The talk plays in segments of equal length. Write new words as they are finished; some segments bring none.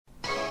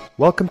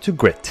Welcome to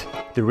Grit,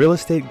 the Real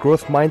Estate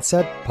Growth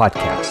Mindset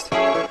podcast,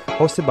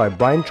 hosted by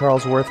Brian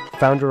Charlesworth,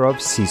 founder of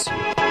Sisu.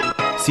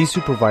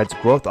 Sisu provides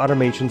growth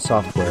automation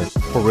software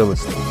for real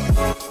estate.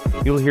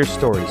 You'll hear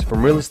stories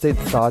from real estate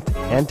thought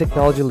and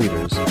technology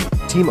leaders,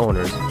 team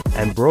owners,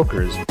 and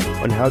brokers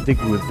on how they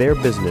grew their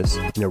business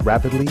in a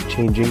rapidly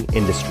changing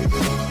industry.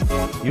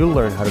 You'll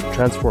learn how to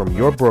transform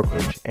your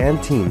brokerage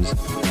and teams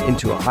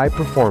into a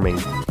high-performing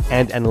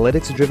and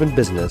analytics-driven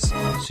business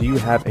so you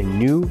have a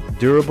new,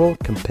 durable,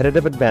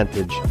 competitive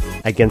advantage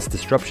against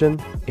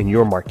disruption in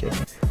your market.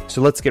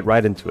 So let's get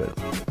right into it.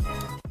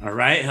 All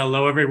right.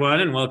 Hello, everyone,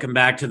 and welcome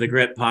back to the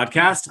Grit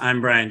Podcast.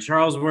 I'm Brian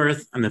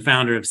Charlesworth. I'm the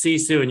founder of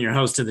Sisu and your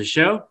host of the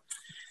show.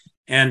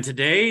 And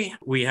today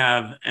we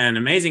have an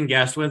amazing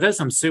guest with us.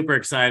 I'm super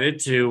excited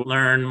to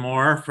learn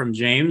more from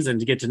James and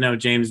to get to know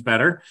James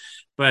better.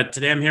 But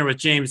today I'm here with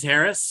James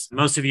Harris.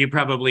 Most of you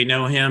probably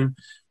know him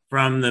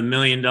from the $1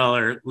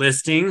 Million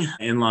Listing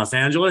in Los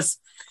Angeles.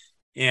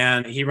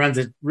 And he runs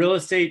a real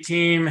estate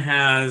team,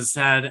 has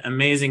had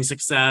amazing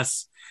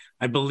success.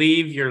 I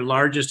believe your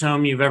largest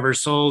home you've ever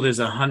sold is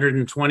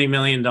 $120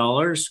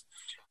 million,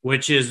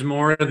 which is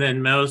more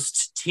than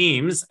most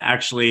teams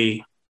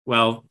actually,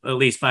 well, at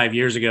least 5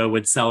 years ago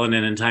would sell in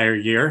an entire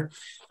year,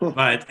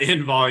 but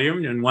in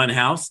volume in one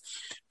house.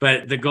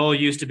 But the goal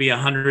used to be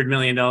 $100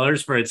 million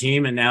for a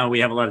team. And now we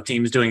have a lot of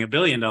teams doing $1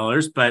 billion.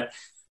 But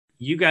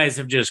you guys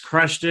have just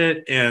crushed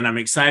it. And I'm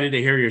excited to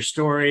hear your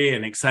story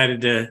and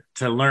excited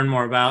to learn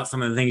more about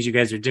some of the things you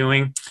guys are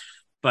doing.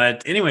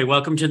 But anyway,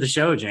 welcome to the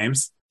show,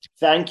 James.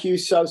 Thank you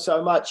so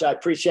much. I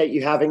appreciate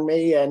you having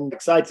me and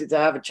excited to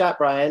have a chat,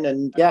 Brian.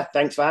 And yeah,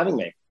 thanks for having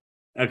me.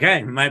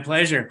 Okay, my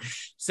pleasure.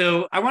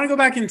 So I want to go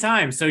back in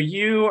time. So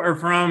you are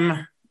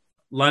from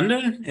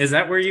London. Is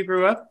that where you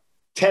grew up?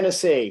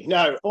 Tennessee.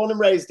 No, born and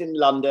raised in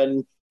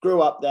London,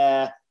 grew up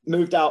there,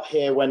 moved out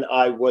here when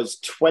I was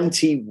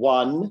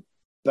 21.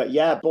 But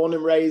yeah, born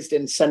and raised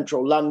in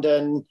central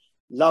London,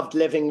 loved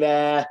living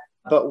there.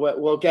 But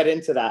we'll get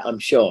into that, I'm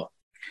sure.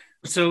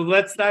 So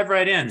let's dive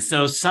right in.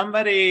 So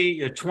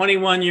somebody, a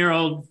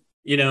 21-year-old,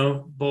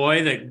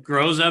 boy that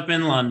grows up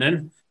in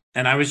London,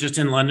 and I was just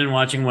in London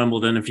watching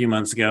Wimbledon a few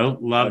months ago.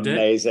 Loved it.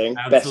 Amazing.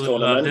 Best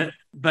tournament. Loved it.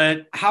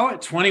 But how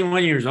at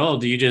 21 years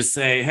old do you just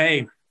say,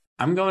 hey,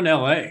 I'm going to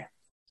LA?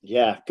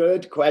 Yeah,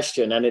 good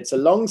question. And it's a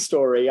long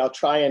story. I'll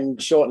try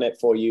and shorten it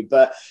for you.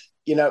 But,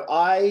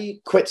 I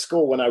quit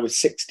school when I was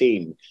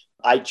 16.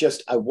 I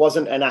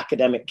wasn't an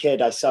academic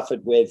kid. I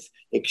suffered with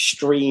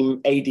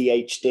extreme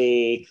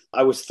ADHD.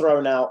 I was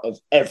thrown out of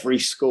every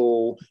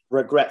school.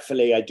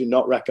 Regretfully, I do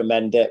not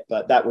recommend it,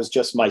 but that was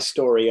just my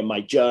story and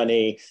my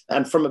journey.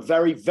 And from a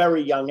very,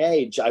 very young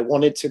age, I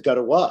wanted to go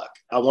to work.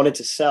 I wanted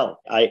to sell.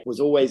 I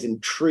was always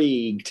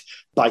intrigued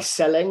by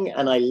selling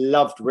and I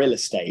loved real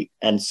estate.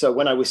 And so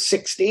when I was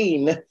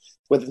 16,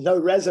 with no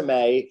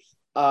resume,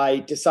 I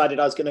decided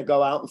I was going to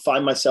go out and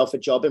find myself a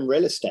job in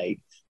real estate.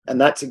 And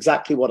that's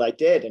exactly what I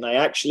did. And I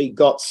actually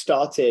got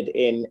started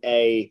in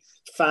a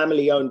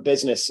family-owned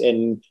business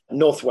in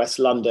Northwest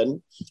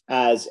London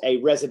as a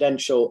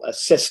residential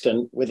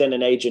assistant within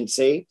an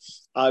agency.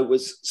 I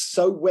was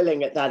so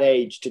willing at that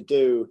age to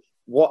do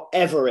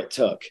whatever it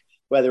took,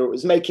 whether it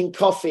was making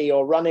coffee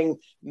or running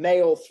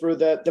mail through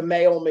the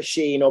mail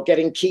machine or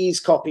getting keys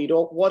copied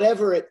or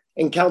whatever it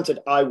encountered,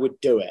 I would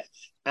do it.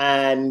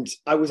 And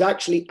I was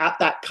actually at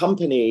that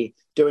company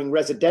doing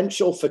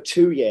residential for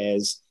 2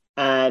 years.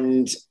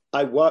 And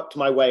I worked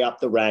my way up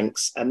the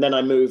ranks. And then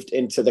I moved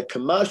into the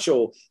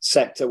commercial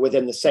sector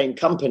within the same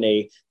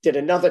company, did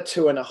another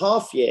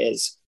 2.5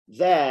 years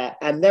there.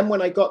 And then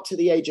when I got to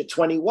the age of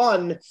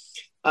 21,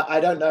 I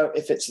don't know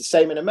if it's the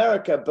same in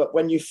America, but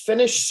when you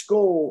finish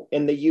school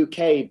in the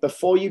UK,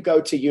 before you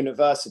go to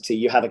university,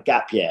 you have a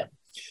gap year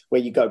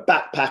where you go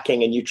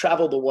backpacking and you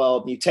travel the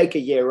world and you take a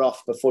year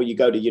off before you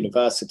go to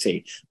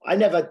university. I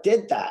never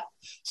did that.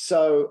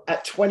 So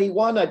at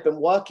 21, I'd been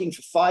working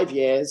for 5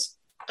 years.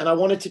 And I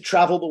wanted to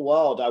travel the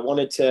world. I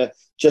wanted to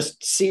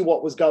just see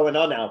what was going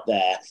on out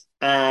there.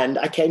 And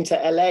I came to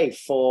LA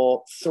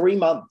for 3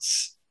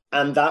 months.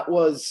 And that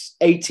was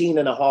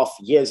 18.5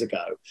 years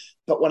ago.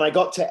 But when I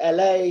got to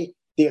LA,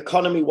 the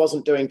economy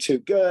wasn't doing too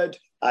good.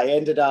 I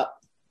ended up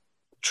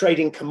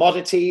trading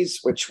commodities,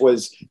 which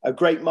was a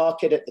great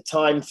market at the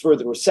time through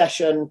the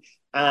recession.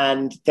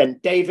 And then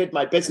David,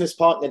 my business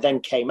partner, then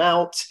came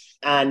out.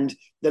 And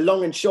the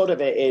long and short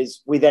of it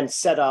is we then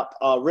set up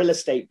our real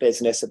estate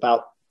business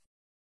about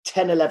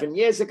 10, 11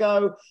 years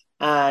ago,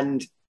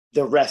 and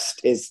the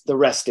rest is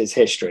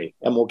history.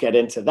 And we'll get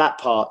into that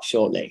part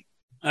shortly.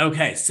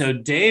 Okay. So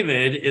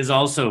David is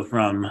also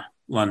from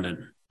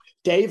London.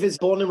 Dave is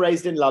born and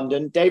raised in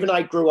London. Dave and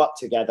I grew up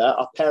together.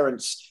 Our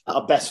parents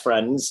are best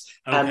friends,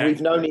 and we've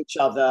known each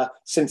other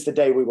since the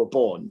day we were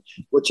born,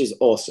 which is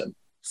awesome.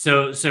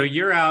 So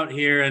you're out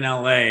here in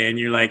LA and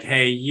you're like,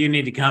 hey, you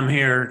need to come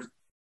here.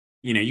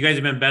 You guys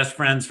have been best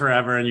friends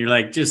forever. And you're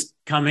like, just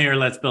come here.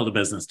 Let's build a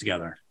business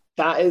together.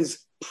 That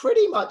is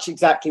pretty much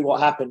exactly what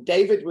happened.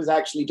 David was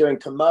actually doing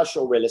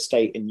commercial real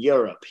estate in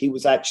Europe. He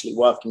was actually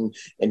working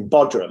in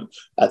Bodrum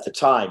at the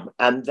time.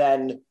 And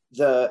then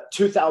the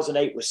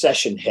 2008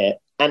 recession hit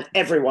and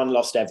everyone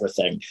lost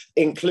everything,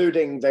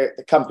 including the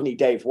company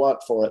Dave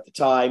worked for at the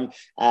time.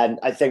 And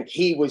I think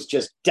he was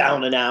just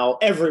down and out.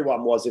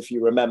 Everyone was, if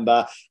you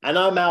remember. And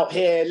I'm out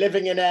here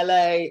living in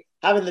LA,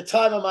 having the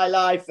time of my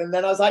life. And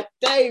then I was like,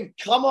 Dave,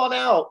 come on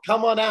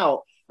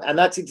out. And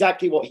that's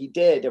exactly what he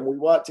did. And we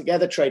worked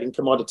together trading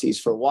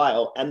commodities for a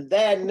while. And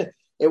then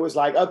it was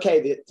like,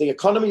 okay, the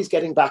economy is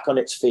getting back on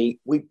its feet.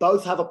 We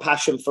both have a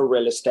passion for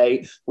real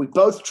estate. We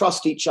both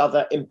trust each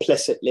other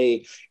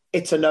implicitly.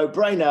 It's a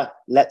no-brainer.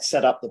 Let's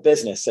set up the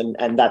business.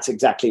 And that's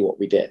exactly what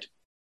we did.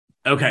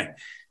 Okay.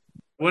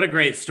 What a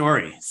great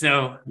story.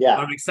 So yeah,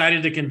 I'm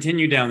excited to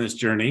continue down this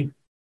journey,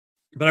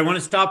 but I want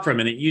to stop for a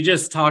minute. You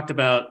just talked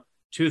about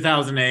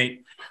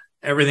 2008,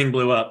 everything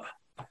blew up.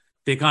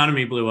 The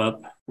economy blew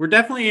up. We're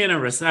definitely in a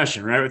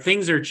recession, right?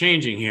 Things are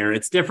changing here.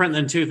 It's different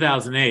than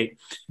 2008.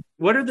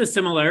 What are the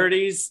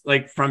similarities,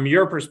 like from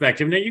your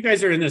perspective? Now, you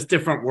guys are in this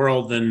different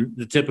world than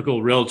the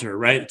typical realtor,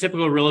 right? The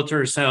typical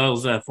realtor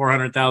sells a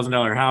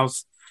 $400,000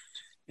 house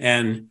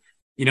and,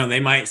 they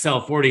might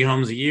sell 40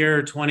 homes a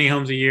year, 20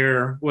 homes a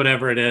year,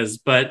 whatever it is,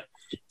 but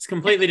it's a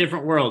completely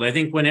different world. I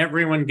think when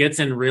everyone gets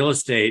in real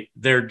estate,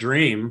 their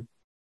dream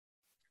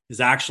is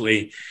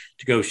actually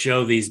to go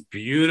show these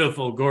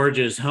beautiful,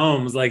 gorgeous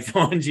homes like the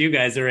ones you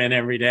guys are in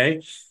every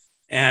day.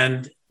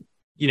 And,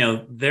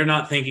 they're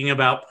not thinking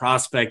about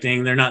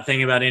prospecting. They're not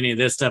thinking about any of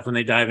this stuff when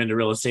they dive into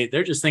real estate.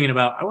 They're just thinking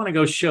about, I want to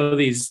go show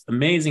these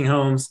amazing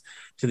homes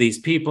to these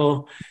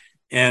people.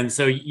 And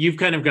so you've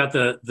kind of got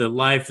the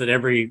life that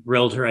every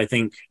realtor, I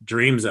think,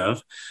 dreams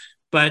of.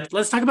 But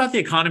let's talk about the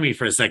economy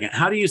for a second.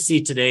 How do you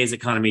see today's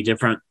economy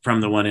different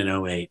from the one in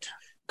 2008?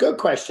 Good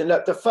question.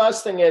 Look, the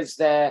first thing is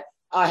I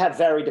have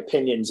varied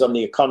opinions on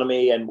the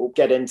economy, and we'll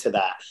get into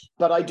that.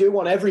 But I do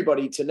want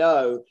everybody to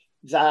know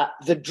that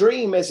the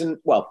dream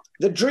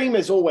the dream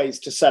is always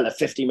to sell a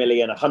 $50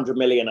 million, $100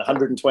 million,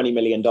 $120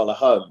 million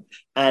home.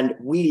 And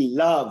we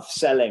love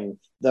selling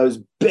those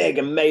big,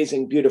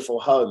 amazing, beautiful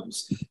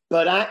homes.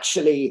 But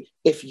actually,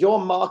 if your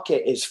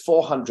market is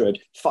 $400,000,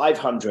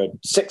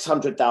 $500,000,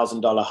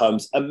 $600,000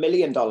 homes, $1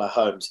 million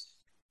homes,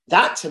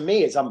 that to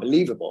me is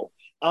unbelievable.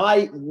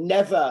 I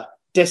never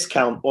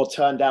discount or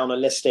turn down a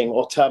listing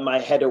or turn my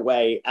head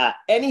away at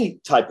any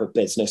type of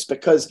business,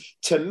 because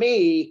to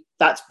me,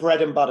 that's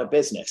bread and butter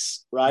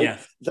business, right? Yeah.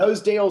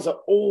 Those deals are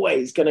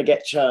always going to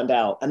get churned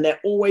out and they're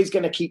always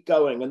going to keep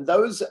going. And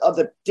those are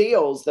the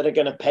deals that are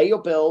going to pay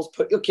your bills,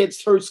 put your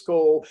kids through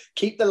school,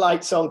 keep the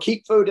lights on,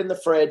 keep food in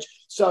the fridge.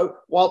 So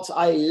whilst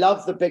I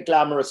love the big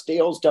glamorous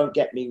deals, don't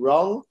get me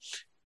wrong.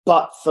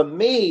 But for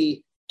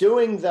me,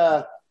 doing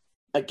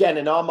again,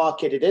 in our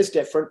market, it is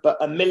different, but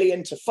 $1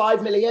 million to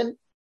 $5 million,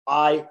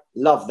 I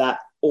love that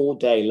all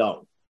day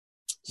long.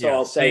 So yeah,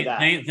 I'll say that.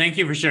 Thank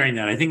you for sharing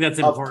that. I think that's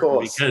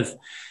important because,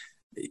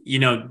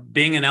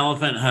 being an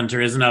elephant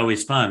hunter isn't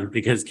always fun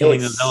because killing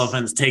those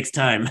elephants takes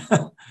time.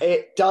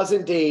 It does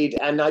indeed.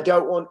 And I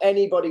don't want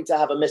anybody to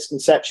have a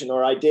misconception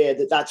or idea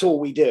that that's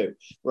all we do,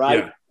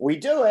 right? Yeah. We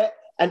do it.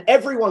 And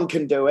everyone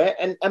can do it.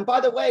 And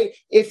by the way,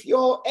 if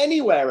you're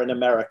anywhere in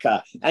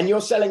America and you're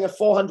selling a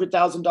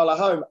 $400,000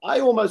 home, I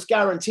almost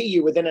guarantee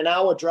you within an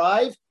hour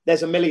drive,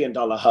 there's $1 million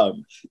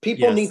home.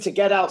 People need to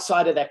get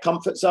outside of their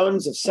comfort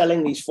zones of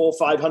selling these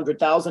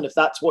 $400,000-$500,000. If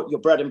that's what your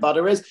bread and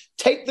butter is,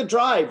 take the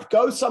drive,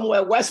 go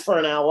somewhere west for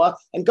an hour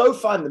and go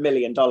find the $1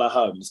 million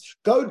homes.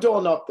 Go door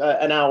knock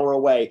an hour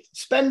away,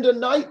 spend a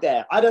night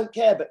there. I don't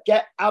care, but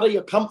get out of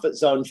your comfort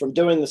zone from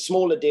doing the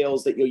smaller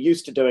deals that you're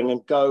used to doing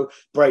and go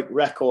break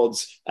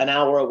records an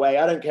hour away.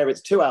 I don't care if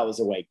it's 2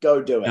 hours away,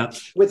 go do it. Yeah.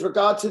 With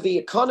regard to the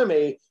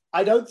economy,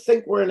 I don't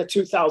think we're in a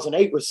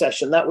 2008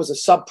 recession. That was a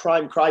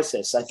subprime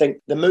crisis. I think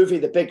the movie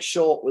The Big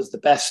Short was the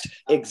best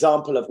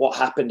example of what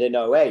happened in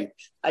 2008.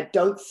 I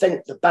don't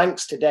think the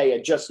banks today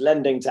are just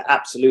lending to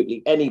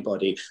absolutely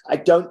anybody. I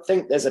don't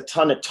think there's a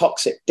ton of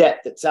toxic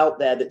debt that's out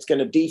there that's going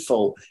to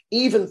default,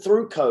 even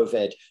through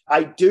COVID.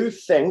 I do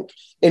think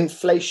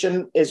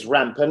inflation is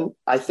rampant.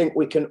 I think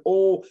we can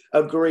all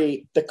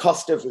agree the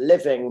cost of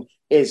living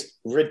is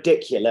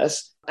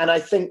ridiculous. And I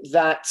think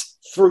that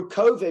through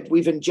COVID,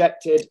 we've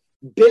injected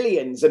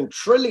billions and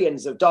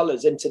trillions of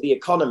dollars into the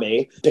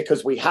economy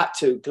because we had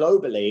to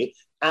globally.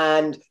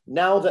 And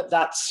now that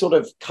that's sort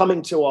of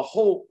coming to a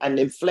halt and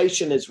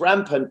inflation is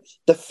rampant,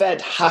 the Fed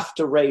have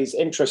to raise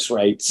interest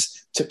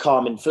rates to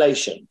calm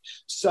inflation.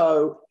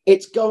 So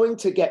it's going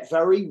to get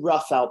very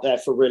rough out there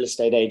for real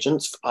estate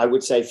agents, I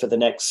would say, for the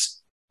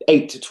next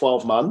 8 to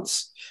 12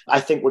 months. I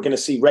think we're going to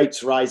see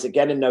rates rise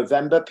again in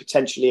November,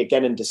 potentially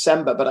again in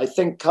December. But I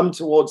think come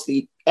towards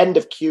the end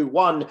of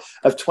Q1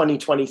 of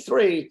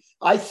 2023,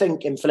 I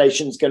think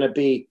inflation is going to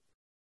be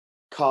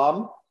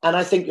calm. And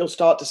I think you'll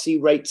start to see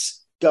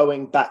rates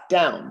going back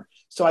down.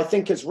 So I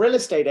think as real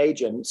estate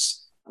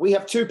agents, we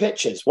have two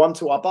pitches, one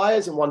to our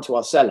buyers and one to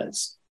our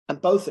sellers. And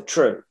both are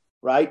true,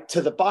 right?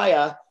 To the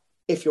buyer,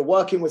 if you're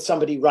working with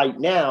somebody right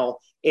now,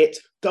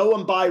 it's go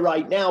and buy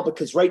right now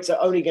because rates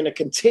are only going to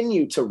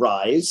continue to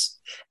rise.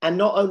 And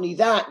not only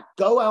that,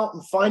 go out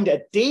and find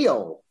a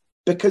deal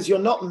because you're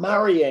not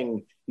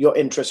marrying your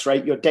interest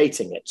rate, you're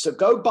dating it. So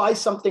go buy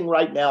something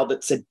right now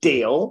that's a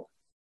deal,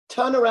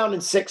 turn around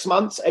in 6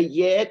 months, a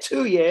year,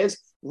 2 years,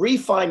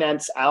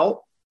 refinance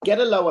out, get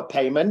a lower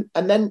payment,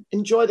 and then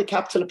enjoy the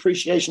capital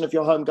appreciation of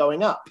your home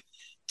going up.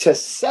 To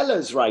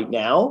sellers right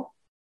now,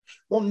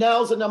 well,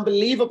 now's an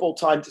unbelievable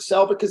time to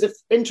sell, because if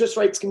interest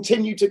rates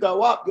continue to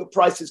go up, your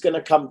price is going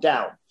to come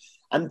down.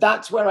 And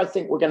that's where I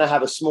think we're going to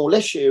have a small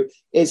issue,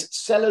 is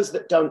sellers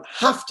that don't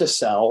have to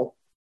sell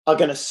are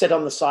going to sit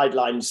on the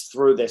sidelines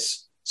through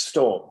this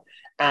storm.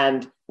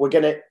 And we're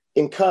going to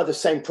incur the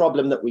same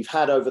problem that we've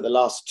had over the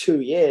last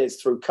 2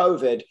 years through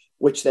COVID,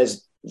 which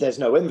there's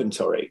no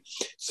inventory.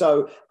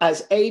 So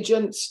as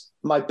agents,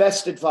 my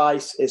best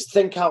advice is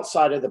think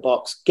outside of the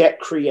box, get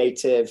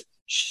creative,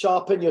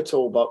 sharpen your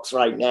toolbox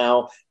right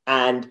now,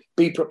 and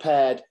be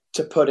prepared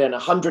to put in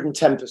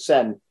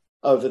 110%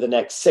 over the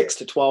next 6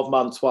 to 12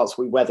 months whilst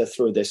we weather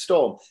through this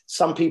storm.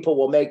 Some people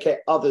will make it,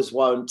 others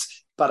won't.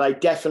 But I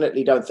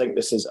definitely don't think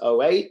this is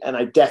 '08. And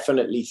I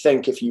definitely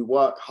think if you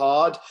work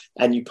hard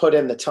and you put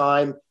in the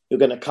time, you're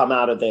going to come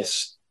out of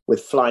this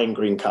with flying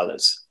green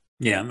colors.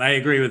 Yeah, I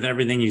agree with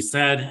everything you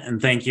said.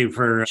 And thank you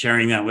for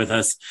sharing that with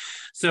us.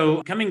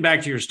 So coming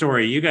back to your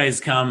story, you guys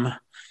come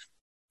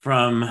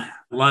from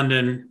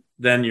London,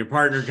 then your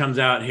partner comes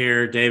out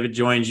here, David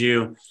joins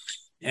you.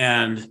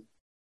 And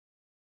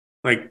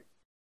like,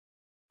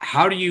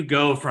 how do you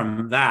go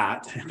from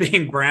that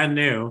being brand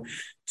new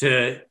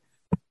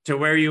to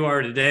where you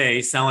are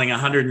today, selling a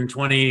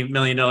 $120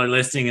 million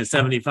listing, a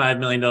 $75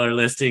 million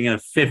listing, a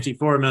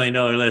 $54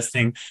 million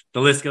listing?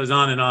 The list goes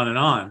on and on and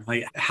on.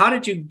 Like, how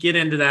did you get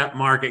into that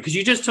market? Because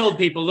you just told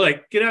people,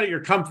 look, get out of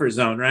your comfort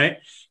zone, right?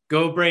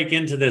 Go break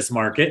into this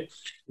market.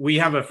 We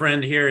have a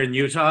friend here in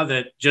Utah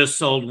that just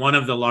sold one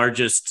of the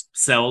largest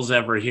sells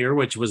ever here,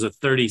 which was a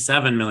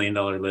 $37 million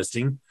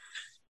listing.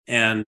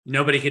 And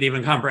nobody could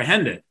even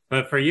comprehend it.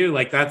 But for you,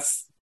 like,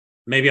 that's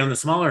maybe on the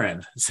smaller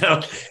end.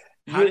 So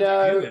how did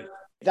you do it?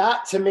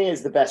 That to me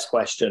is the best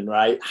question,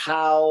 right?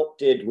 How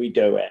did we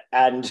do it?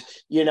 And,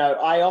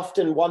 I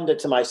often wonder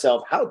to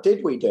myself, how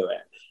did we do it?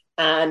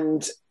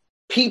 And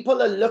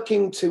people are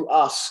looking to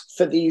us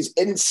for these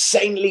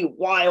insanely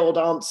wild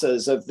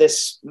answers of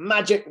this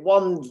magic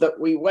wand that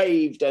we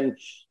waved and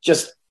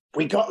just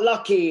we got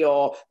lucky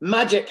or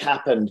magic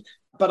happened.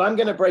 But I'm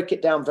going to break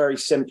it down very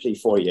simply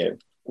for you.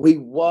 We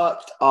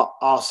worked our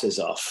asses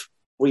off.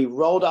 We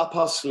rolled up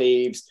our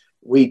sleeves.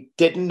 We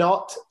did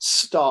not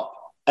stop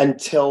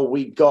until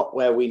we got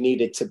where we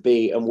needed to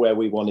be and where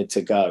we wanted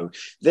to go.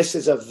 This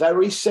is a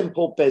very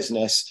simple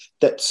business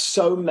that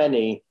so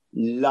many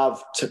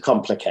love to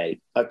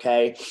complicate,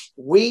 okay?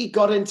 We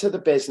got into the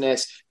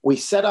business, we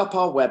set up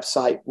our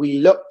website, we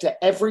looked at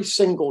every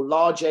single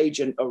large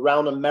agent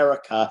around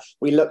America,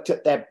 we looked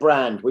at their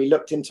brand, we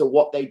looked into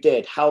what they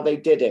did, how they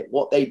did it,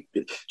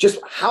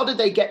 how did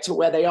they get to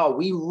where they are?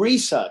 We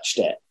researched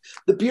it.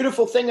 The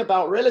beautiful thing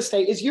about real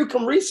estate is you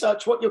can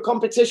research what your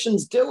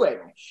competition's doing.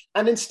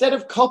 And instead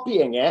of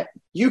copying it,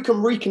 you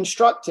can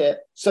reconstruct it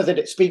so that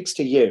it speaks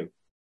to you.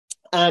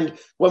 And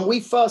when we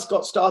first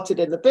got started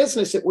in the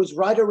business, it was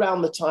right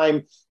around the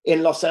time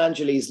in Los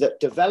Angeles that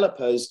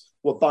developers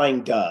were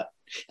buying dirt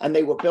and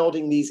they were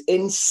building these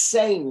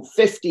insane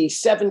 50,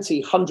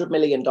 70, $100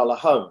 million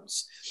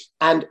homes.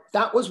 And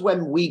that was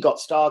when we got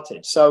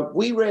started. So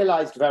we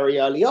realized very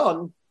early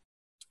on,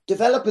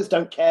 developers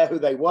don't care who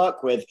they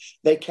work with.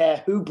 They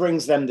care who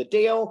brings them the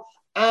deal.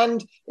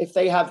 And if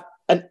they have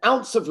an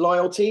ounce of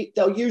loyalty,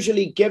 they'll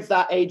usually give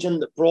that agent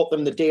that brought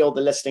them the deal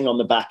the listing on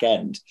the back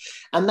end.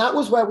 And that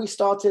was where we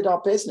started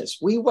our business.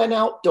 We went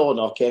out door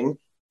knocking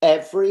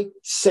every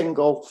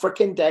single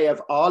freaking day of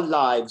our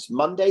lives,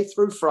 Monday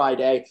through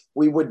Friday.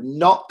 We would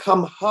not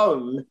come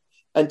home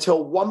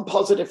until one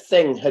positive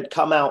thing had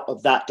come out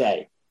of that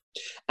day.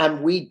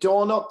 And we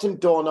door knocked and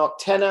door knocked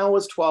 10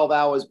 hours, 12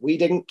 hours. We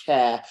didn't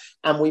care.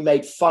 And we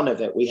made fun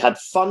of it. We had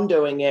fun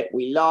doing it.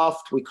 We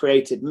laughed. We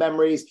created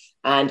memories.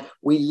 And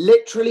we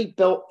literally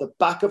built the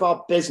back of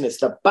our business,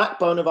 the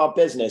backbone of our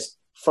business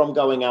from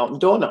going out and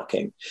door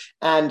knocking.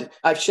 And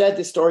I've shared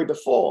this story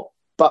before,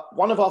 but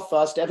one of our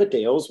first ever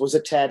deals was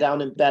a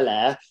teardown in Bel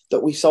Air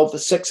that we sold for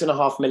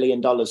 $6.5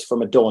 million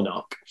from a door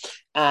knock.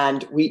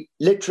 And we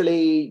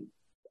literally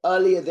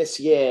earlier this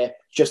year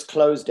just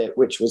closed it,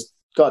 which was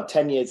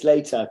 10 years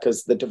later,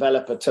 because the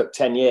developer took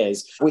 10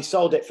 years. We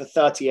sold it for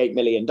 $38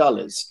 million.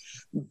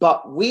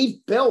 But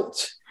we've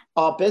built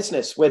our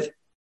business with,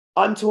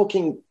 I'm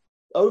talking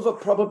over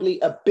probably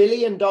 $1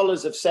 billion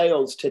of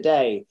sales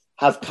today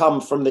have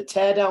come from the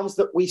teardowns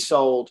that we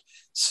sold,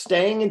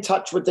 staying in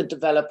touch with the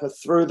developer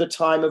through the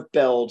time of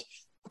build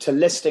to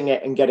listing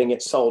it and getting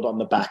it sold on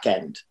the back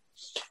end.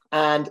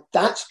 And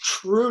that's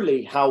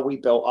truly how we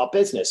built our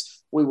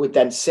business. We would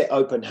then sit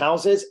open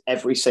houses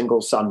every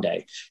single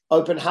Sunday.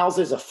 Open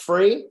houses are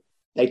free.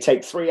 They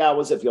take 3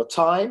 hours of your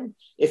time.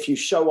 If you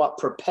show up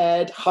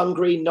prepared,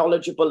 hungry,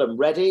 knowledgeable, and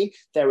ready,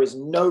 there is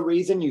no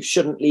reason you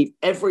shouldn't leave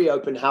every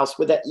open house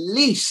with at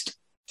least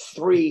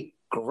 3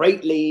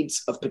 great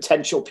leads of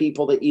potential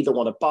people that either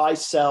want to buy,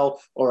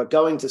 sell, or are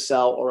going to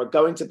sell, or are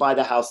going to buy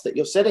the house that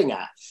you're sitting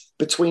at.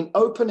 Between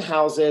open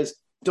houses,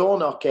 door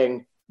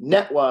knocking,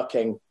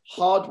 networking,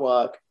 hard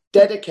work,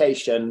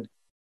 dedication.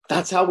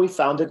 That's how we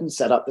founded and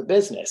set up the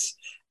business.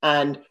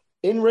 And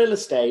in real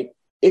estate,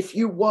 if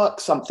you work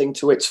something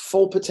to its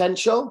full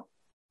potential,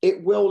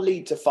 it will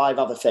lead to 5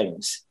 other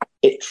things.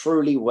 It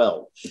truly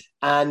will.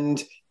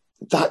 And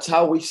that's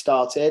how we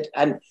started.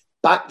 And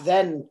back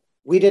then,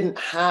 we didn't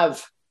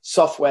have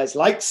softwares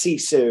like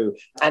Sisu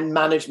and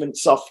management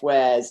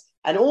softwares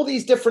and all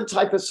these different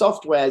type of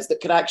softwares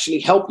that could actually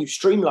help you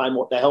streamline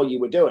what the hell you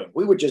were doing.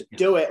 We would just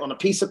do it on a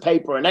piece of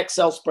paper, an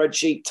Excel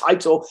spreadsheet,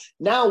 title.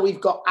 Now we've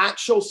got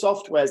actual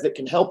softwares that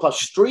can help us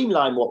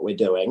streamline what we're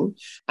doing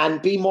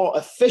and be more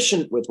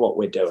efficient with what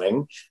we're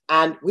doing.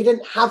 And we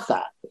didn't have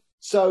that.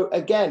 So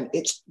again,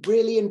 it's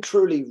really and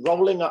truly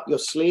rolling up your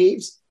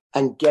sleeves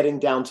and getting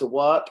down to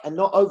work and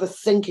not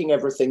overthinking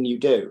everything you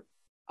do.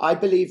 I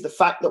believe the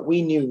fact that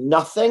we knew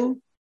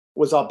nothing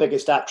was our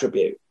biggest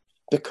attribute,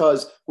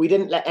 because we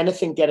didn't let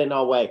anything get in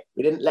our way.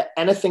 We didn't let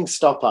anything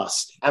stop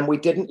us. And we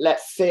didn't let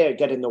fear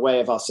get in the way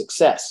of our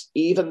success.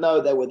 Even though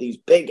there were these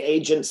big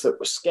agents that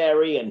were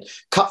scary and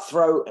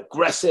cutthroat,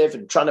 aggressive,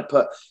 and trying to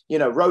put,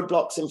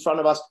 roadblocks in front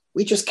of us,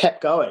 we just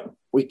kept going.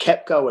 We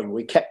kept going.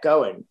 We kept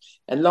going.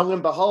 And long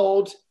and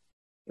behold,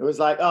 it was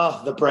like,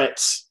 the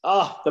Brits.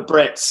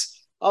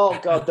 Oh,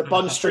 God, the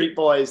Bond Street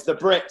Boys, the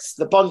Brits,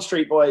 the Bond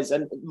Street Boys.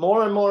 And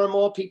more and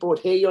more people would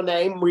hear your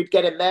name. We'd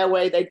get in their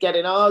way. They'd get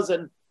in ours.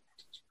 And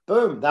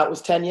boom, that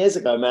was 10 years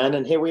ago, man.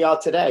 And here we are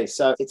today.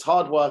 So it's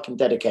hard work and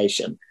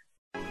dedication.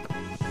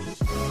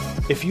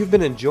 If you've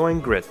been enjoying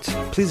Grit,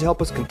 please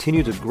help us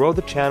continue to grow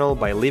the channel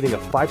by leaving a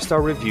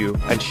 5-star review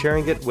and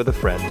sharing it with a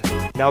friend.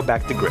 Now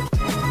back to Grit.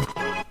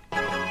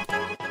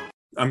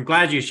 I'm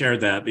glad you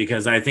shared that,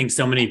 because I think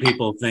so many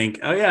people think,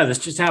 oh yeah, this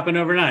just happened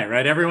overnight,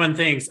 right? Everyone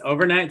thinks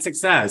overnight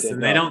success,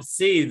 and they don't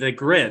see the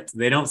grit.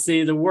 They don't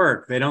see the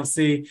work. They don't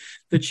see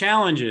the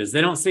challenges.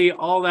 They don't see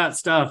all that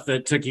stuff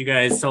that took you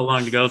guys so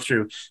long to go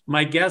through.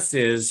 My guess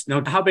is,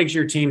 how big's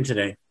your team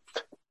today?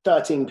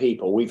 13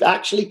 people. We've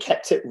actually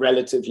kept it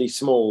relatively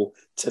small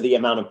to the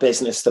amount of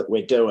business that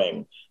we're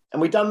doing.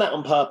 And we've done that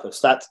on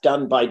purpose. That's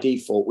done by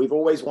default. We've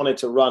always wanted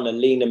to run a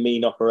lean and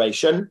mean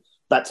operation.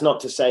 That's not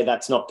to say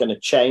that's not going to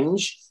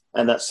change.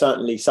 And that's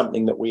certainly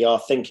something that we are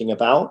thinking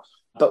about.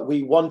 But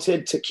we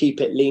wanted to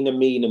keep it lean and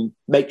mean and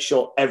make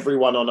sure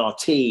everyone on our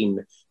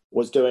team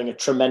was doing a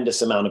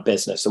tremendous amount of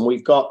business. And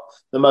we've got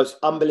the most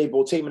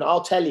unbelievable team. And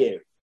I'll tell you,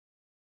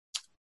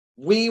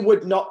 we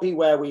would not be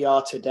where we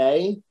are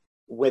today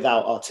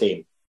without our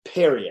team,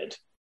 period.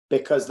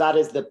 Because that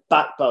is the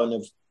backbone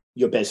of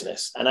your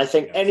business. And I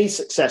think any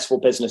successful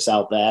business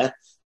out there,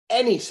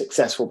 any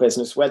successful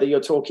business, whether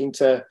you're talking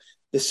to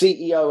the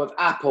CEO of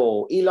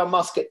Apple, Elon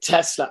Musk at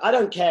Tesla, I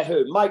don't care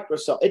who,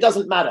 Microsoft, it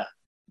doesn't matter,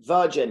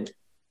 Virgin.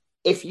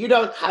 If you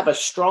don't have a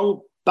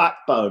strong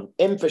backbone,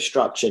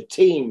 infrastructure,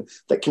 team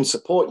that can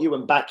support you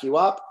and back you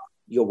up,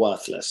 you're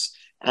worthless.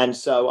 And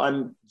so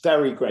I'm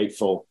very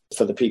grateful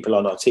for the people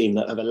on our team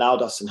that have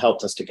allowed us and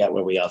helped us to get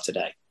where we are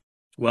today.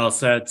 Well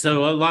said.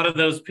 So a lot of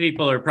those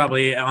people are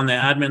probably on the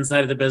admin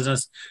side of the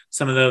business,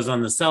 some of those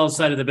on the sales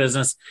side of the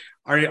business.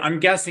 I'm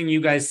guessing you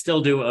guys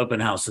still do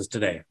open houses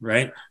today,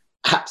 right?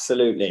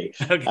 Absolutely.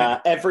 Okay.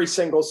 Every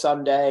single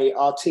Sunday,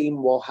 our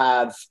team will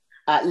have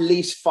at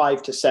least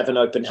 5 to 7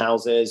 open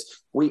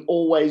houses. We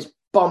always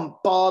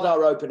bombard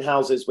our open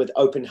houses with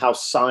open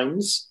house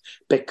signs,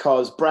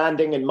 because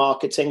branding and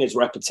marketing is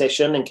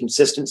repetition and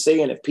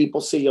consistency. And if people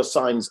see your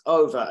signs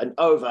over and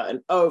over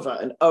and over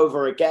and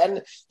over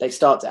again, they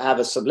start to have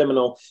a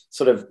subliminal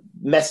sort of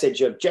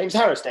message of James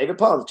Harris, David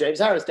Palms, James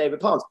Harris,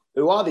 David Palms.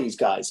 Who are these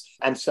guys?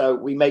 And so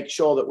we make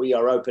sure that we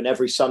are open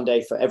every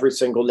Sunday for every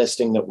single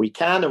listing that we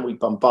can, and we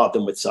bombard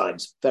them with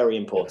signs. Very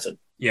important.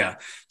 Yeah.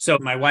 So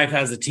my wife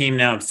has a team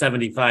now of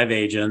 75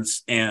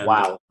 agents. And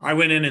wow. I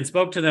went in and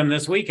spoke to them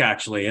this week,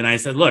 actually. And I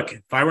said, look,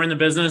 if I were in the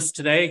business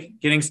today,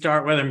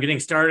 whether I'm getting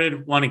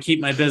started, want to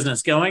keep my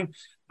business going,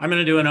 I'm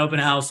going to do an open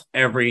house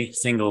every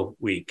single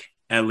week,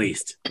 at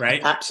least.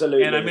 Right.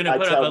 Absolutely. And I'm going to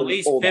put up at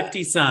least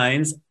 50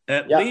 signs,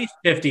 least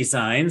 50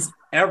 signs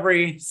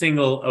every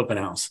single open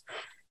house.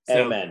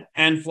 So, amen.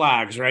 And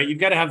flags, right? You've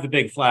got to have the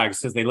big flags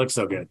because they look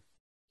so good.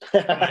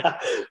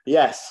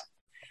 Yes.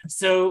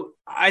 So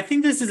I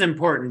think this is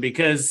important,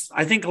 because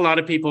I think a lot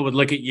of people would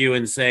look at you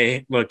and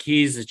say, look,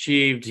 he's at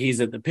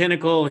the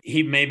pinnacle.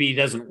 He maybe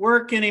doesn't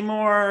work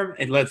anymore.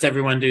 It lets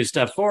everyone do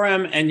stuff for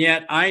him. And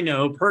yet I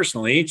know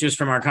personally, just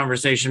from our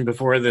conversation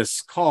before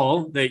this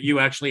call, that you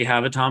actually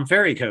have a Tom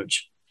Ferry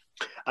coach.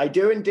 I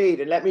do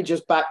indeed. And let me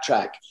just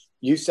backtrack.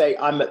 You say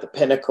I'm at the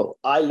pinnacle.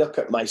 I look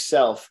at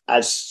myself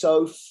as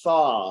so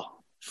far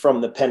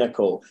from the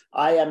pinnacle.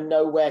 I am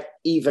nowhere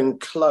even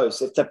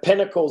close. If the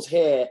pinnacle's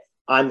here,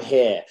 I'm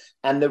here.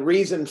 And the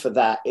reason for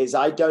that is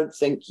I don't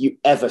think you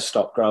ever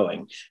stop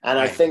growing. And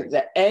I think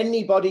that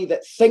anybody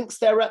that thinks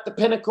they're at the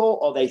pinnacle,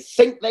 or they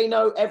think they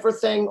know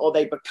everything, or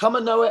they become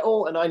a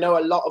know-it-all, and I know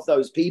a lot of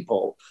those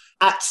people,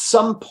 at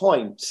some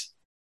point,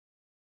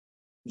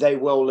 they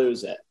will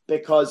lose it,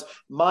 because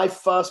my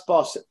first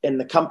boss in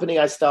the company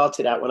I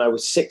started at when I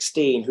was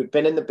 16, who'd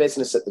been in the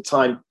business at the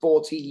time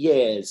 40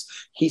 years,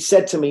 he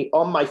said to me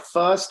on my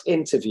first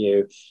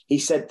interview, he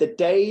said, the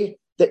day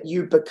that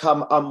you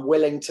become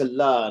unwilling to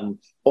learn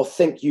or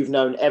think you've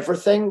known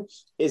everything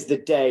is the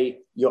day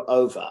you're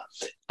over.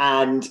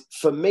 And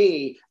for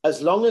me,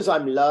 as long as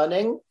I'm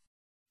learning,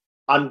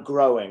 I'm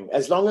growing.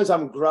 As long as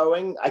I'm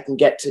growing, I can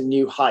get to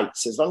new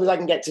heights. As long as I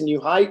can get to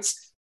new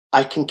heights,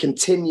 I can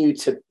continue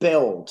to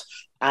build.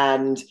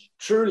 And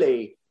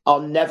truly,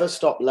 I'll never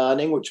stop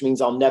learning, which means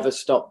I'll never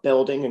stop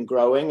building and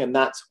growing. And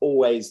that's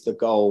always the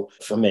goal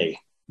for me.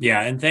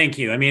 Yeah. And thank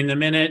you. I mean, the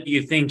minute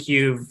you think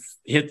you've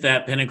hit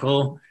that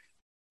pinnacle,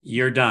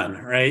 you're done,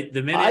 right?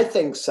 The minute I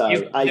think so.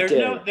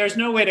 There's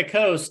no way to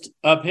coast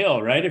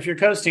uphill, right? If you're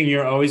coasting,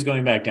 you're always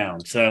going back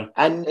down. So,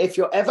 and if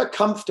you're ever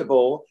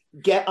comfortable,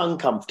 get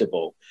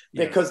uncomfortable,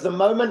 because the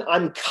moment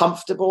I'm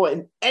comfortable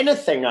in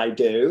anything I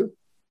do,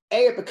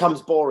 A, it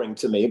becomes boring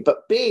to me,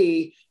 but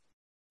B,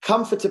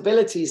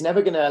 comfortability is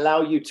never going to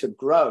allow you to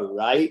grow,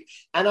 right?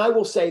 And I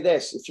will say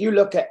this, if you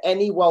look at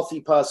any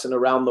wealthy person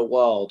around the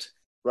world,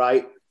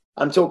 right?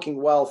 I'm talking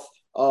wealth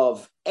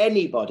of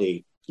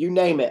anybody, you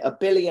name it, a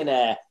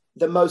billionaire,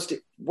 the most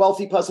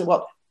wealthy person in the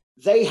world,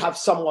 they have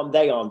someone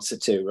they answer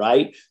to,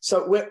 right?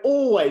 So we're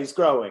always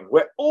growing.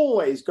 We're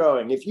always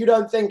growing. If you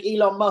don't think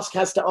Elon Musk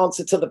has to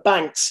answer to the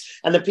banks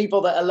and the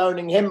people that are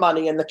loaning him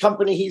money and the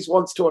company he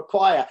wants to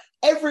acquire,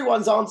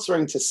 everyone's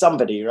answering to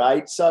somebody,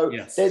 right? So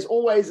There's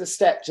always a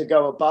step to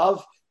go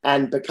above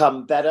and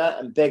become better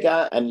and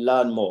bigger and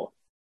learn more.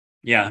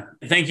 Yeah.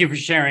 Thank you for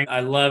sharing.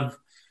 I love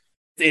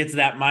it's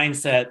that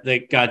mindset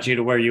that got you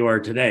to where you are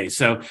today.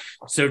 So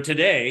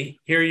today,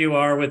 here you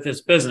are with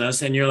this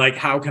business and you're like,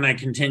 how can I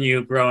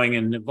continue growing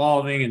and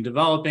evolving and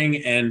developing?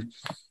 And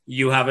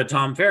you have a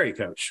Tom Ferry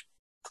coach.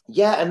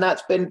 Yeah. And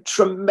that's been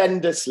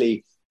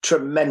tremendously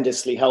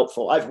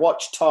helpful. I've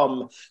watched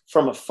Tom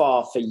from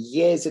afar for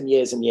years and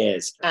years and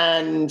years.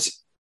 And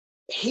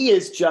he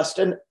is just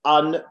an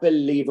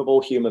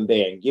unbelievable human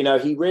being. You know,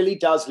 he really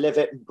does live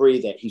it and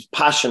breathe it. He's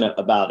passionate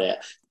about it.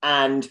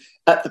 And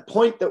at the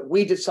point that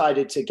we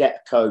decided to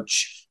get a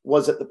coach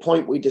was at the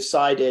point we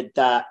decided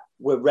that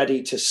we're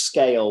ready to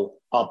scale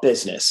our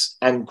business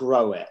and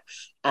grow it.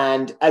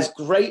 And as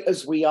great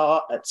as we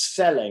are at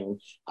selling,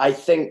 I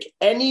think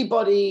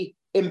anybody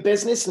in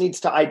business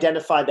needs to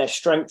identify their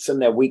strengths and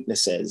their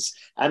weaknesses.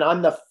 And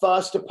I'm the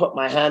first to put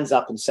my hands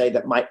up and say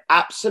that my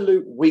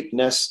absolute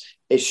weakness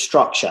is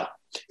structure.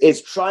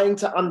 Is trying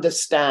to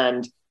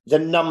understand the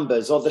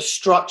numbers or the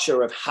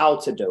structure of how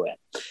to do it.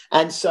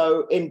 And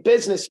so in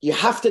business, you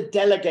have to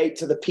delegate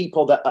to the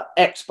people that are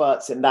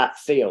experts in that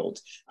field.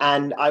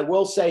 And I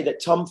will say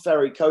that Tom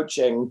Ferry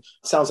coaching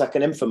sounds like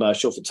an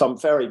infomercial for Tom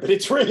Ferry, but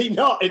it's really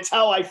not. It's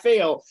how I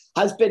feel,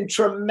 has been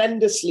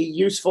tremendously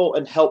useful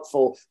and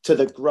helpful to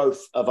the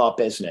growth of our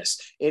business.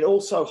 It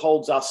also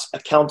holds us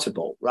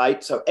accountable,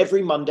 right? So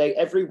every Monday,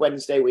 every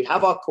Wednesday, we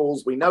have our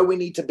calls. We know we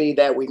need to be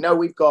there. We know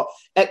we've got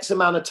X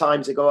amount of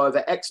time to go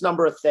over X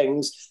number of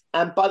things.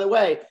 And by the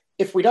way,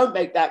 if we don't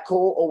make that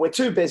call or we're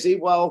too busy,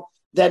 well,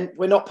 then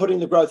we're not putting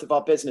the growth of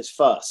our business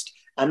first.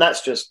 And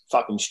that's just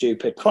fucking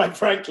stupid, quite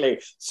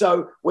frankly.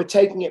 So we're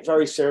taking it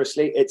very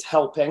seriously. It's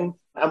helping.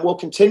 And we'll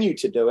continue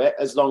to do it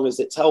as long as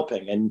it's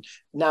helping. And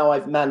now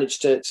I've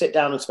managed to sit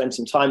down and spend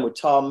some time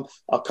with Tom.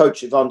 Our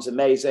coach Yvonne's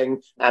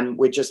amazing. And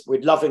we're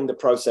loving the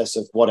process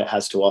of what it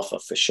has to offer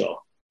for sure.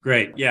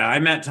 Great. Yeah. I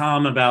met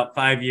Tom about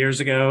 5 years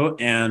ago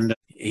and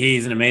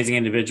he's an amazing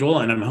individual.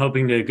 And I'm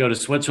hoping to go to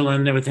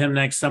Switzerland with him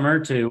next summer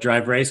to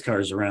drive race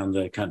cars around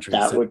the country.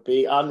 That would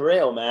be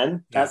unreal,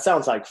 man. That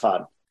sounds like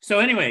fun. So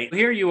anyway,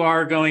 here you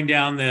are going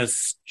down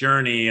this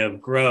journey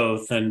of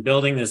growth and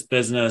building this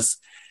business.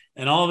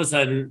 And all of a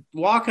sudden,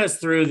 walk us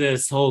through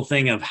this whole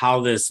thing of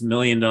how this $1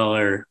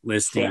 million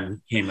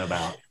listing came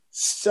about.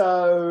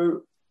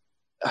 So,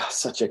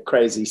 such a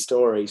crazy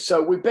story.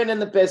 So we've been in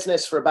the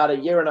business for about a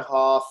year and a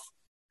half.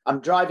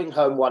 I'm driving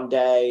home one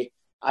day.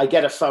 I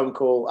get a phone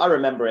call. I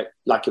remember it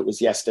like it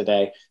was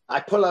yesterday. I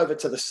pull over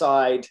to the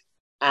side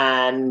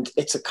and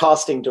it's a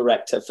casting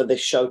director for this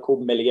show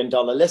called $1 Million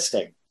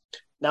Listing.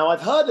 Now,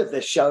 I've heard of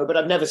this show, but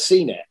I've never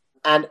seen it.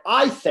 And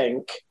I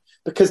think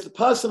because the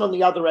person on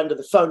the other end of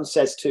the phone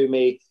says to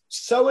me,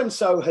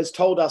 so-and-so has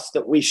told us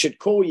that we should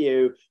call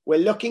you. We're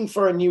looking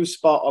for a new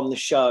spot on the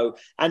show.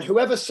 And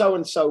whoever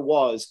so-and-so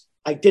was,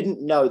 I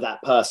didn't know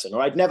that person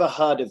or I'd never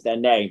heard of their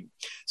name.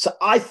 So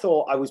I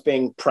thought I was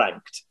being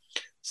pranked.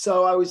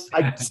 So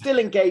I still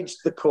engaged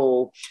the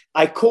call.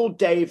 I called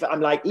Dave.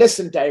 I'm like,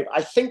 listen, Dave,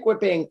 I think we're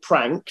being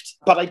pranked,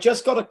 but I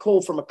just got a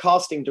call from a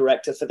casting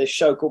director for this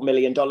show called $1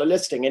 Million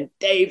Listing. And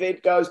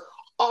David goes,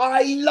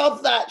 I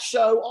love that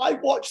show. I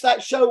watch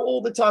that show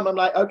all the time. I'm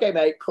like, okay,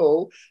 mate,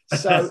 cool.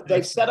 So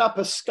they've set up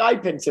a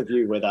Skype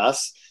interview with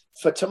us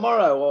for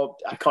tomorrow, or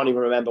I can't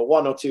even remember,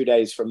 1 or 2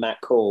 days from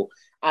that call.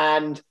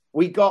 And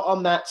we got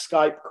on that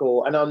Skype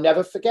call and I'll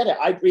never forget it.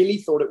 I really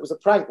thought it was a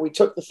prank. We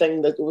took the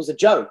thing that it was a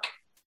joke.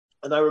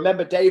 And I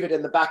remember David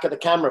in the back of the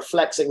camera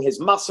flexing his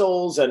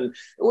muscles, and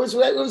it was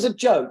a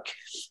joke.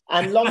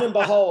 And long and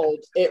behold,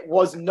 it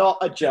was not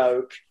a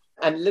joke.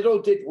 And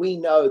little did we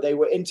know they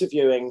were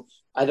interviewing,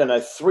 I don't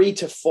know, 300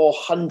 to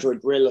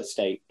 400 real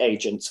estate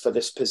agents for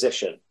this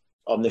position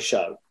on the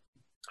show.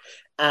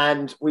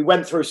 And we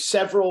went through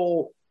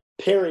several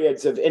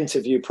periods of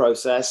interview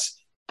process,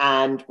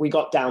 and we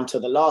got down to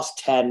the last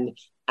 10,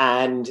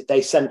 and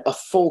they sent a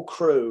full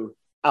crew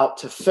out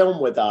to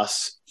film with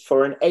us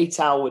for an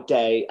 8-hour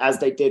day, as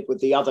they did with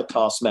the other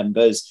cast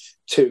members,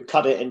 to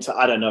cut it into,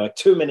 I don't know, a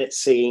 2-minute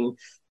scene.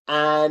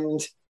 And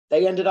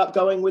they ended up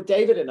going with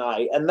David and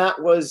I. And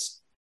that was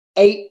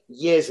 8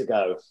 years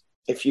ago,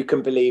 if you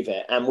can believe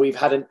it. And we've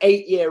had an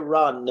 8-year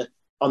run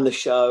on the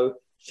show.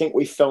 I think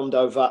we filmed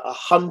over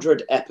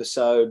 100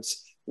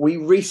 episodes. We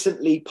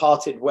recently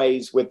parted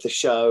ways with the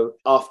show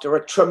after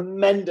a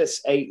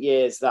tremendous 8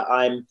 years that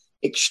I'm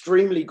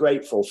extremely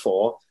grateful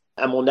for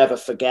and will never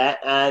forget.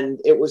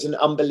 And it was an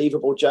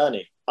unbelievable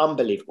journey.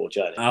 Unbelievable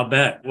journey. I'll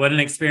bet. What an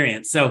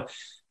experience. So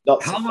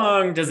how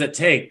long does it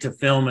take to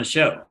film a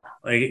show?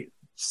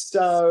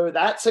 So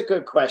that's a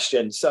good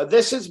question. So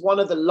this is one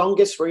of the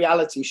longest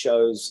reality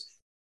shows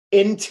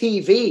in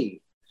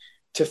TV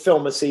to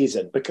film a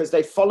season, because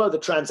they follow the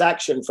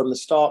transaction from the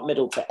start,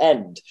 middle to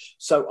end.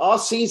 So our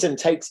season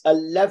takes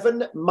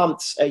 11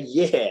 months a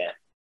year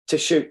to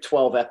shoot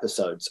 12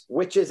 episodes,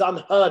 which is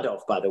unheard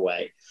of, by the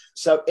way.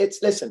 So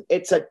it's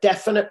a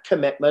definite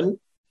commitment.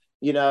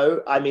 You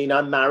know, I mean,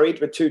 I'm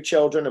married with 2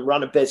 children and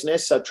run a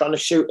business. So trying to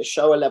shoot a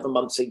show 11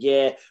 months a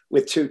year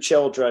with 2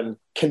 children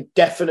can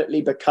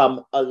definitely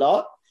become a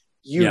lot.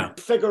 You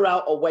figure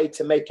out a way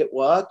to make it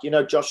work. You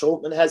know, Josh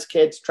Altman has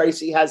kids.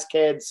 Tracy has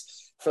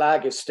kids.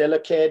 Flag is still a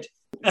kid.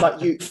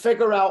 But you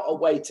figure out a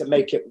way to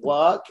make it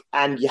work,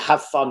 and you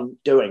have fun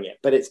doing it.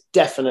 But it's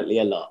definitely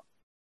a lot.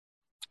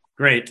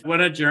 Great. What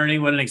a journey.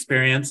 What an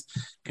experience.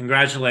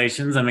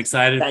 Congratulations. I'm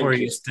excited for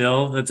you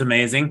still. That's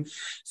amazing.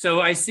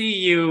 So I see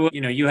you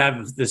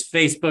have this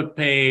Facebook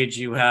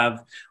page.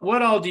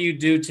 What all do you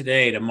do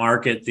today to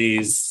market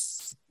these,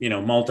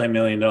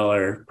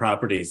 multi-million-dollar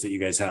properties that you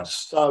guys have?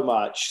 So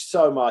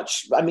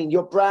much. I mean,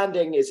 your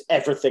branding is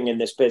everything in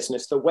this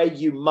business. The way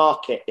you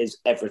market is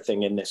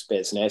everything in this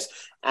business.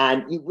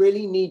 And you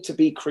really need to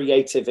be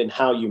creative in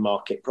how you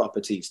market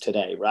properties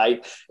today,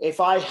 right?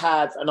 If I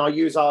have, and I'll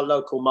use our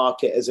local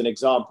market as an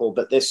example,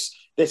 but this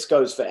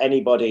goes for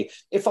anybody.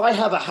 If I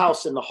have a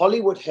house in the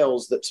Hollywood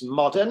Hills that's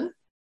modern,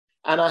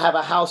 and I have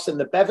a house in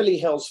the Beverly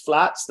Hills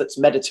Flats that's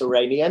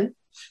Mediterranean,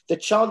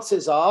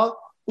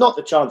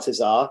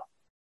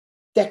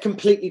 they're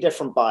completely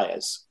different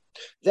buyers.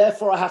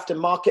 Therefore, I have to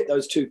market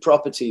those 2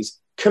 properties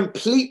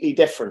completely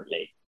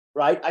differently,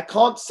 right? I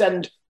can't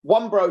send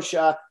one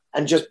brochure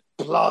and just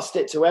blast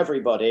it to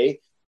everybody.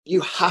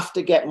 You have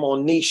to get more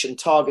niche and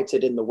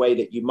targeted in the way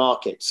that you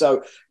market.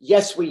 So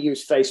yes, we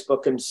use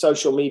Facebook and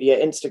social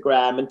media,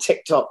 Instagram and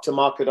TikTok to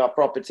market our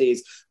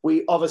properties.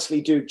 We obviously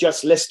do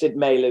just listed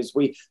mailers.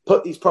 We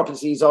put these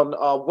properties on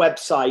our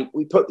website.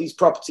 We put these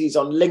properties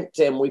on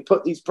LinkedIn. We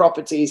put these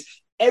properties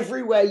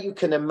everywhere you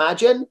can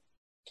imagine.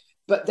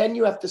 But then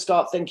you have to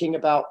start thinking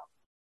about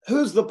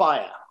who's the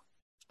buyer.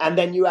 And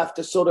then you have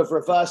to sort of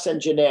reverse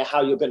engineer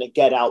how you're going to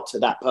get out to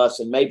that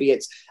person. Maybe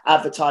it's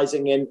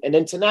advertising in an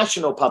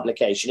international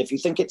publication. If you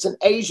think it's an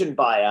Asian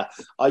buyer,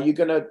 are you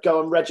going to go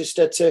and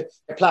register to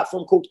a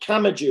platform called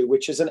Kamaju,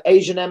 which is an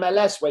Asian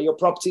MLS where your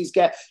properties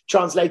get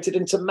translated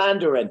into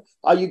Mandarin?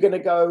 Are you going to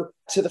go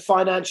to the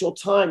Financial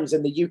Times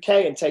in the UK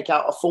and take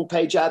out a full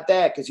page ad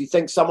there because you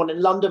think someone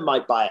in London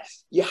might buy it?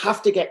 You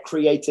have to get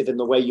creative in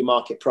the way you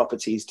market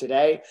properties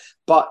today.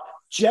 But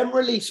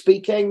generally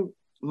speaking,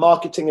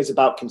 marketing is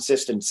about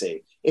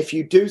consistency. If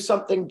you do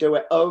something, do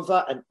it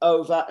over and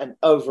over and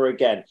over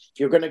again. If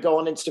you're going to go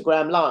on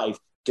Instagram Live,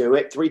 do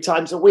it 3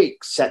 times a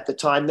week. Set the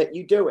time that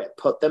you do it.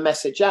 Put the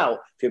message out.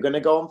 If you're going to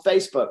go on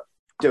Facebook,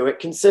 do it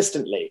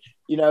consistently.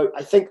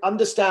 I think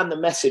understand the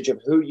message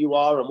of who you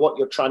are and what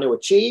you're trying to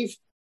achieve,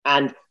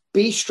 and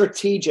be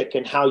strategic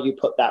in how you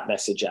put that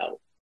message out.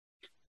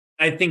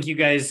 I think you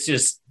guys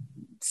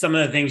some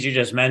of the things you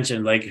just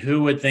mentioned, like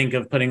who would think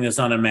of putting this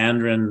on a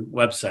Mandarin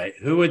website?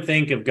 Who would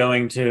think of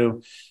going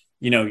to,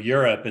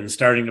 Europe and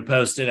starting to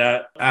post it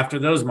after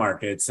those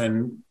markets?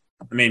 And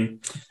I mean,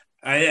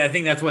 I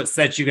think that's what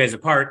sets you guys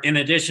apart, in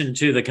addition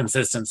to the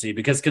consistency,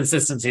 because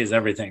consistency is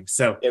everything.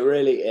 So it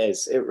really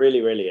is. It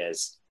really, really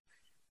is.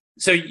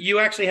 So you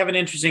actually have an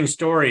interesting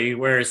story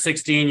where at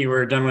 16, you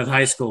were done with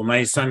high school.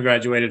 My son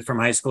graduated from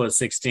high school at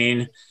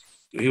 16.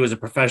 He was a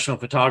professional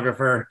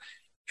photographer,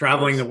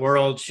 traveling the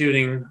world,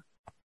 shooting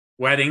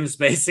weddings,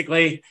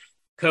 basically.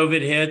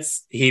 COVID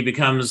hits. He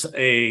becomes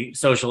a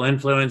social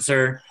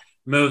influencer,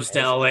 moves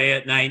to LA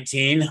at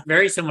 19.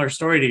 Very similar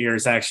story to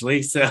yours,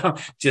 actually. So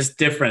just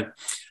different.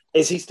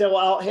 Is he still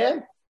out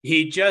here?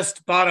 He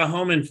just bought a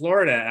home in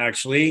Florida,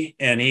 actually,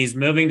 and he's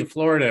moving to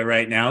Florida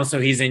right now. So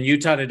he's in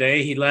Utah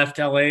today. He left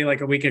LA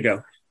like a week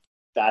ago.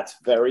 That's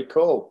very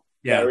cool.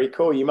 Yeah. Very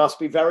cool. You must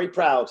be very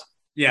proud.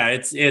 Yeah,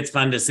 it's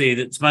fun to see.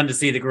 It's fun to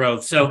see the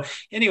growth. So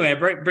anyway, I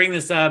bring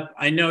this up.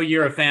 I know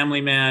you're a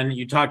family man.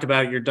 You talked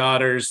about your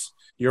daughters,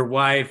 your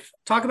wife.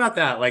 Talk about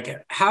that.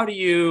 Like, how do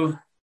you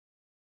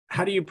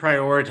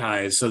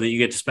prioritize so that you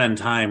get to spend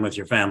time with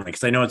your family?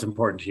 Because I know it's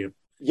important to you.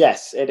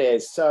 Yes, it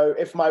is. So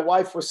if my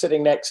wife was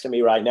sitting next to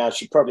me right now,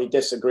 she'd probably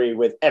disagree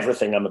with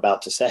everything I'm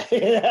about to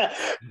say.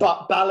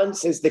 But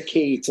balance is the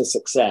key to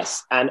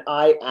success. And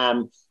I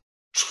am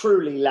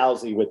truly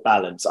lousy with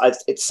balance.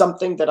 It's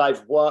something that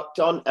I've worked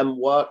on and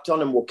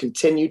will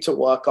continue to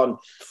work on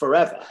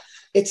forever.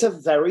 It's a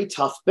very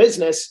tough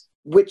business,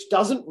 which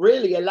doesn't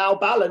really allow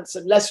balance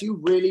unless you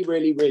really,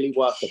 really, really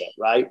work at it,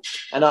 right?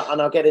 And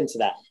I'll get into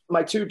that.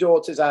 My two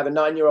daughters, I have a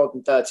 9-year-old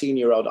and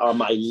 13-year-old, are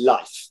my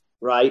life,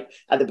 right?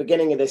 At the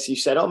beginning of this, you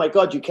said, oh my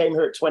God, you came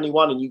here at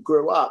 21 and you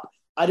grew up.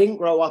 I didn't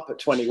grow up at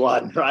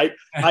 21, right?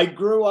 I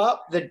grew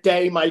up the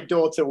day my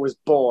daughter was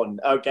born,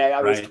 okay?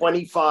 I was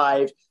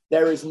 25.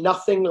 There is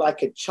nothing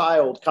like a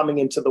child coming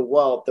into the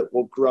world that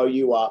will grow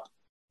you up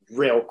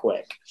real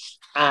quick.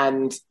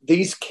 And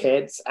these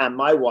kids and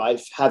my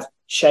wife have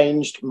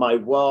changed my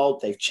world.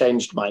 They've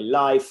changed my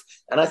life.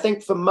 And I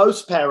think for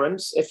most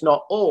parents, if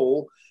not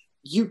all,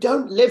 you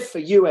don't live for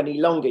you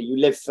any longer. You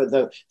live for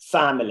the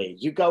family.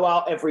 You go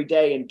out every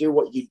day and do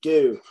what you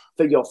do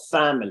for your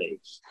family.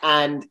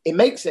 And it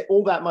makes it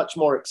all that much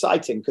more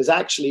exciting because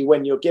actually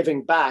when you're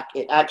giving back,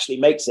 it actually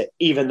makes it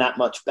even that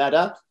much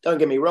better. Don't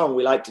get me wrong.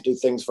 We like to do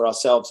things for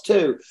ourselves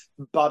too,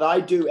 but I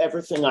do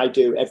everything I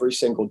do every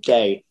single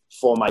day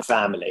for my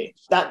family.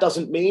 That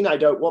doesn't mean I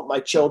don't want my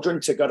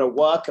children to go to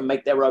work and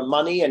make their own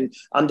money and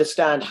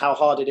understand how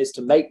hard it is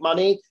to make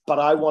money, but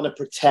I want to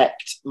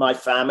protect my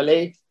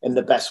family in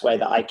the best way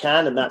that I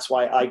can. And that's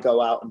why I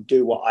go out and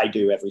do what I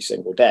do every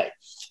single day.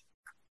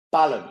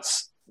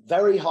 Balance,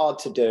 very hard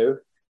to do.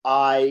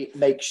 I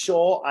make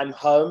sure I'm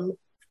home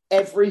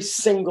every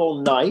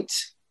single night,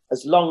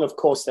 as long, of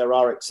course, there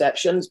are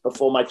exceptions,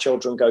 before my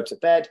children go to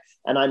bed.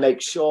 And I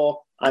make sure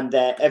I'm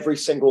there every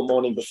single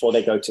morning before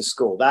they go to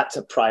school. That's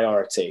a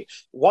priority.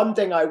 One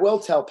thing I will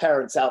tell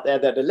parents out there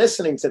that are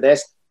listening to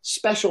this,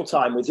 special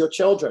time with your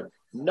children.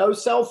 No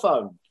cell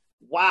phone.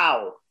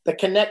 Wow. The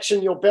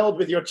connection you'll build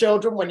with your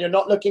children when you're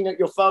not looking at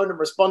your phone and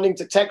responding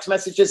to text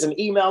messages and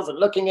emails and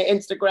looking at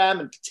Instagram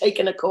and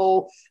taking a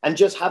call and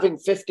just having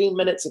 15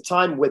 minutes of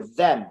time with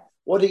them.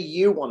 What do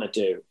you want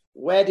to do?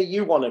 Where do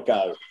you want to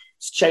go?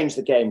 It's changed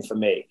the game for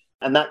me.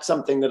 And that's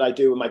something that I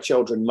do with my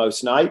children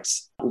most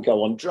nights. We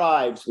go on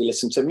drives, we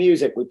listen to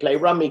music, we play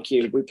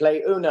Rummikub, we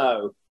play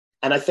Uno.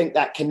 And I think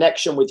that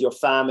connection with your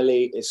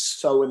family is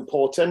so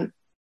important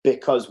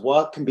because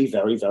work can be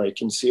very, very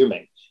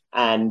consuming.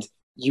 And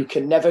you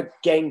can never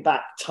gain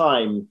back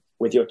time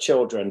with your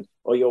children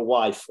or your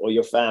wife or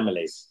your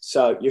family.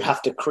 So you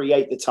have to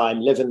create the time,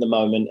 live in the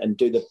moment, and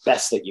do the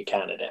best that you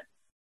can at it.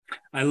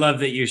 I love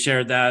that you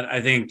shared that.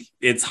 I think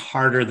it's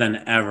harder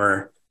than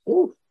ever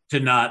to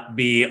not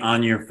be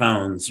on your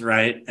phones,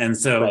 right? And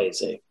so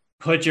Crazy.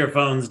 Put your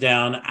phones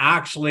down,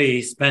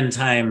 actually spend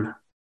time,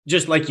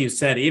 just like you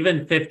said,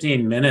 even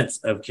 15 minutes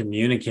of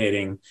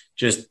communicating,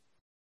 just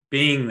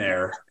being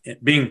there,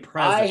 being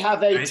present. I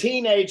have a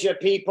teenager,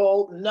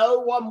 people. No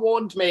one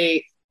warned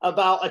me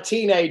about a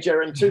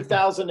teenager in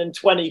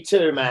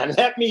 2022, man.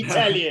 Let me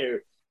tell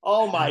you.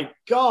 Oh, my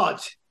God.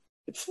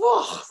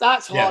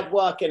 That's hard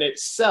work in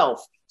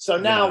itself. So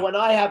now when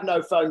I have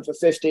no phone for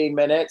 15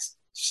 minutes,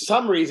 for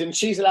some reason,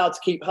 she's allowed to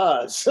keep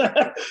hers.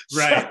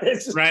 Right,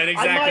 exactly.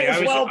 I might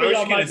as well be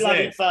on my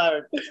bloody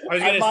phone. I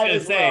was going to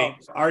say,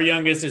 our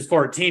youngest is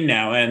 14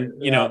 now, and,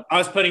 you know,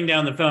 us putting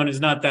down the phone is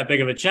not that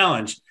big of a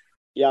challenge.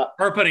 Yeah.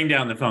 Her putting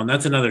down the phone,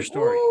 that's another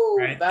story.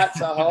 Right? That's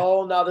a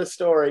whole nother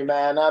story,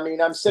 man. I mean,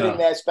 I'm sitting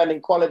there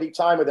spending quality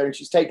time with her, and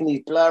she's taking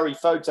these blurry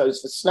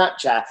photos for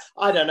Snapchat.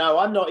 I don't know.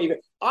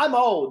 I'm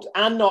old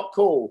and not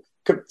cool,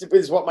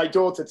 is what my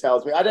daughter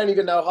tells me. I don't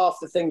even know half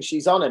the things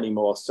she's on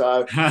anymore.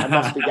 So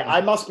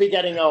I must be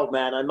getting old,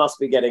 man. I must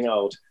be getting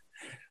old.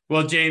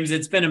 Well, James,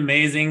 it's been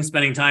amazing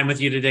spending time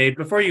with you today.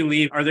 Before you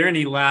leave, are there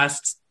any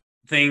last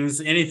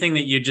things, anything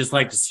that you'd just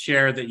like to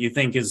share that you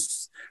think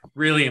is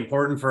really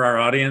important for our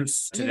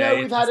audience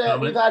today? You know,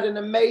 we've had an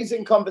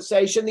amazing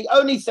conversation. The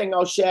only thing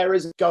I'll share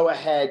is go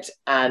ahead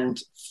and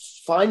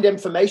find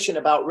information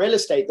about real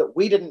estate that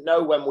we didn't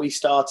know when we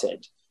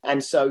started.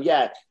 And so,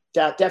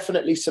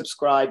 definitely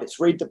subscribe. It's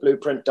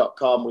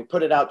readtheblueprint.com. We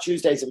put it out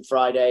Tuesdays and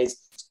Fridays.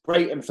 It's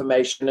great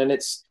information. And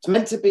it's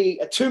meant to be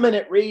a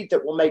 2-minute read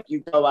that will make you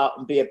go out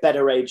and be a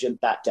better agent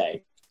that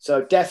day.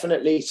 So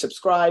definitely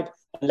subscribe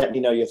and let me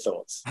know your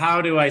thoughts.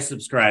 How do I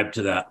subscribe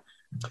to that?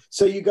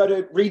 So you go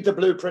to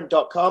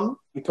readtheblueprint.com,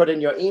 you put in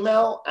your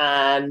email,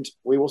 and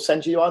we will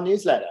send you our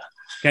newsletter.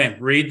 Okay,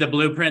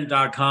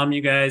 readtheblueprint.com.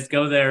 You guys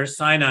go there,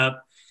 sign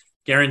up.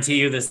 Guarantee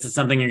you this is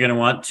something you're going to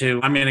want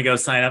to. I'm going to go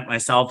sign up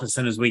myself as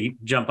soon as we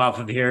jump off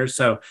of here.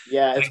 So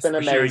it's been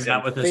amazing.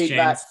 That with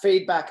us,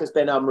 feedback has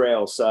been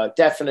unreal. So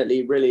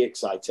definitely really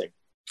exciting.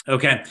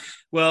 Okay.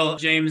 Well,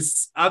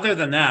 James, other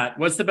than that,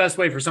 what's the best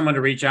way for someone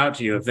to reach out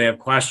to you if they have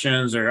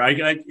questions or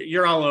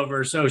you're all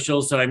over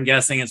social, so I'm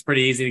guessing it's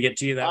pretty easy to get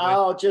to you that way.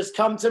 Oh, just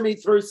come to me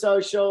through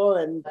social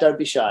and don't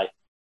be shy.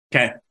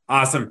 Okay.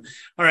 Awesome.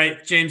 All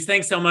right, James,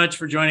 thanks so much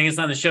for joining us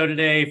on the show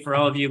today. For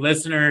all of you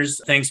listeners,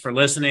 thanks for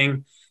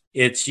listening.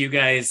 It's you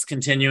guys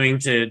continuing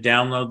to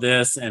download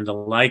this and to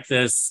like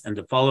this and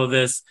to follow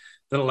this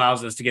that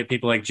allows us to get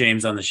people like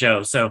James on the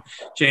show. So,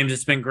 James,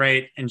 it's been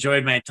great.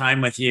 Enjoyed my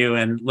time with you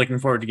and looking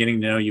forward to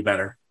getting to know you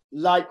better.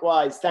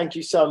 Likewise. Thank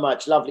you so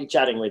much. Lovely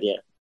chatting with you.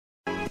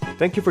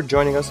 Thank you for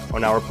joining us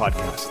on our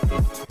podcast.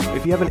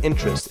 If you have an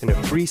interest in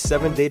a free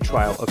 7-day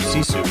trial of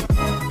Sisu,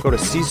 go to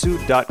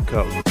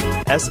sisu.co,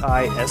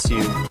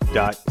 sisu.co.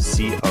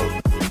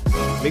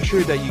 Make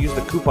sure that you use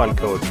the coupon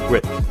code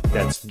GRIT,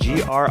 that's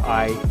GRIT,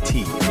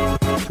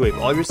 to waive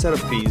all your setup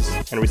fees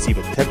and receive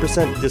a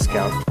 10%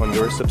 discount on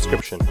your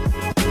subscription.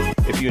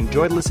 If you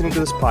enjoyed listening to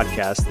this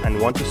podcast and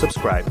want to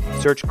subscribe,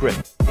 search GRIT,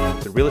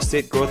 the Real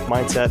Estate Growth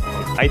Mindset,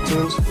 on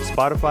iTunes,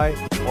 Spotify,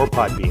 or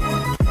Podbean.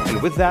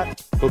 And with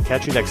that, we'll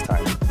catch you next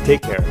time.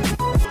 Take care.